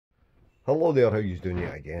Hello there, how you doing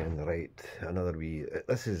yet again? Right, another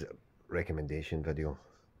this is a recommendation video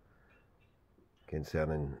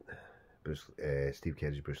concerning Steve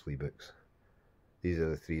Kerridge Bruce Lee books. These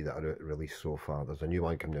are the three that are released so far. There's a new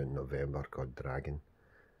one coming out in November called Dragon.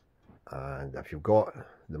 And if you've got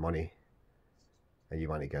the money and you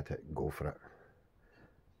want to get it, go for it.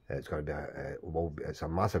 It's going to be it's a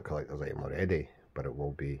massive collector's item already, but it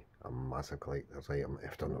will be a massive collector's item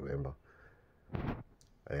after November.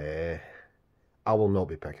 I will not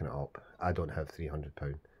be picking it up. I don't have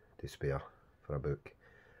 £300 to spare for a book.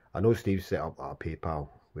 I know Steve set up a PayPal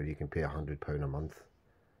where you can pay £100 a month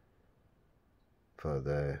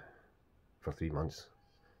for 3 months.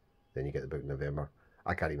 Then you get the book in November.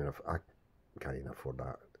 I can't even afford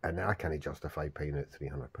that, and I can't justify paying out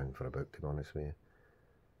 £300 for a book, to be honest with you.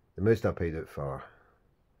 The most I paid out for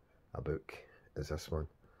a book is this one.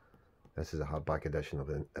 This is a hardback edition of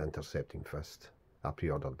the Intercepting Fist. I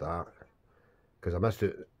pre-ordered that because I missed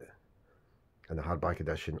it in the hardback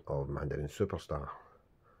edition of Mandarin Superstar.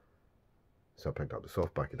 So I picked up the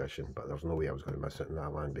softback edition, but there's no way I was going to miss it in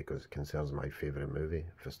that one because it concerns my favourite movie,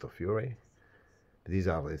 Fist of Fury. But these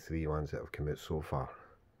are the three ones that have come out so far.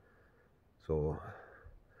 So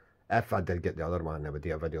if I did get the other one, I would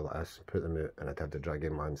do a video like this, put them out, and I'd have the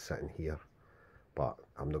Dragon one sitting here. But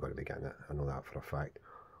I'm not going to be getting it, I know that for a fact.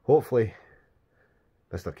 Hopefully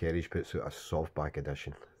Mr. Kerridge puts out a softback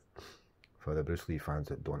edition for the Bruce Lee fans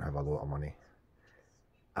that don't have a lot of money.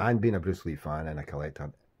 And being a Bruce Lee fan and a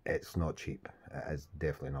collector, it's not cheap. It is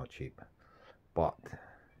definitely not cheap. But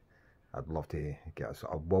I'd love to I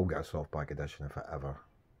will get a softback edition if he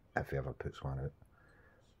ever puts one out.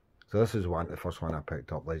 So this is the first one I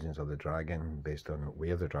picked up, Legends of the Dragon, based on Way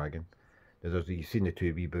of the Dragon. You've seen the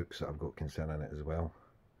 2B books that I've got concerning it as well.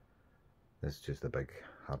 This is just the big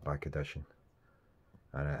hardback edition,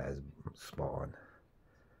 and it is spot on.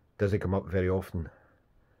 Doesn't come up very often.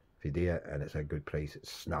 If you do it and it's a good price,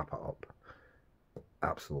 snap it up.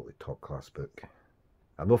 Absolutely top class book.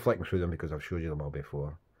 I'm not flicking through them because I've showed you them all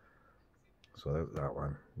before. So that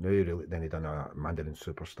one. Then he done a Mandarin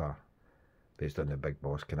Superstar based on the Big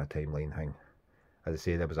Boss kind of timeline thing. As I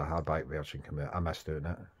say, there was a hardback version come out. I missed out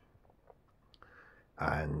on it,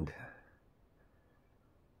 and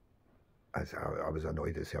I was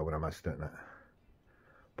annoyed as hell when I missed out on it.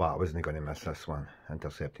 But I wasn't going to miss this one,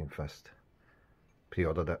 Intercepting Fist.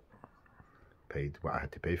 Pre-ordered it, paid what I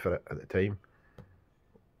had to pay for it at the time,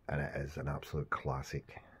 and it is an absolute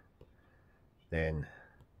classic. Then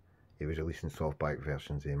he was releasing softback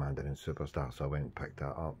versions of Mandarin Superstar, so I went and picked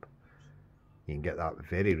that up. You can get that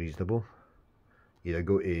very reasonable. Either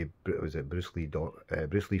go to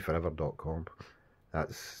BruceLeeForever.com.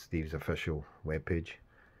 That's Steve's official webpage.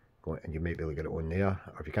 And you might be able to get it on there,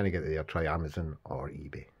 or if you can't get it there, try Amazon or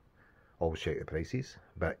eBay. Always check the prices,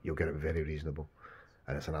 but you'll get it very reasonable,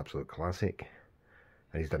 and it's an absolute classic.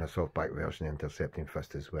 And he's done a softback version of Intercepting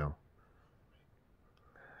Fist as well.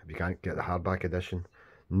 If you can't get the hardback edition,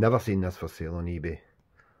 never seen this for sale on eBay.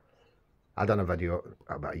 I done a video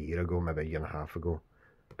about a year ago, maybe a year and a half ago,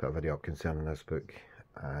 put a video up concerning this book,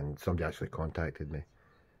 and somebody actually contacted me,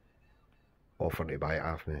 offering to buy it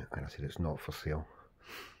off me, and I said it's not for sale.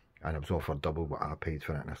 And I was offered double what I paid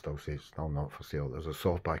for it, and I still say it's still not for sale. There's a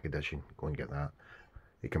softback edition, go and get that.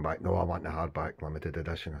 They come back, no, I want the hardback limited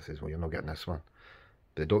edition. I says, well, you're not getting this one.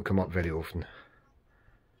 They don't come up very often,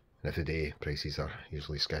 and if they do, prices are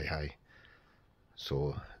usually sky high.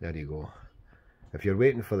 So there you go. If you're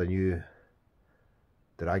waiting for the new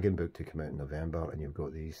Dragon book to come out in November, and you've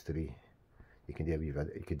got these three, you can do a wee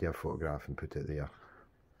video, you could do a photograph and put it there.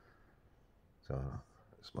 So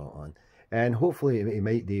spot on. And hopefully he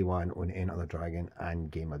might do one on Enter the Dragon and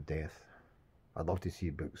Game of Death. I'd love to see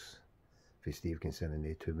books for Steve concerning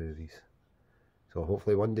the two movies. So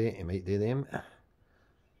hopefully one day he might do them.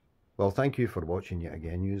 Well, thank you for watching yet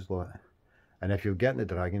again, yous lot. And if you're getting the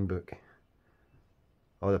Dragon book,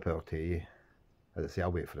 all the power to you. As I say,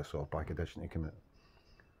 I'll wait for the softback edition to come out.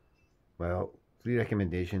 Well, 3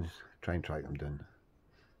 recommendations, try and track them down.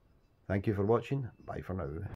 Thank you for watching. Bye for now.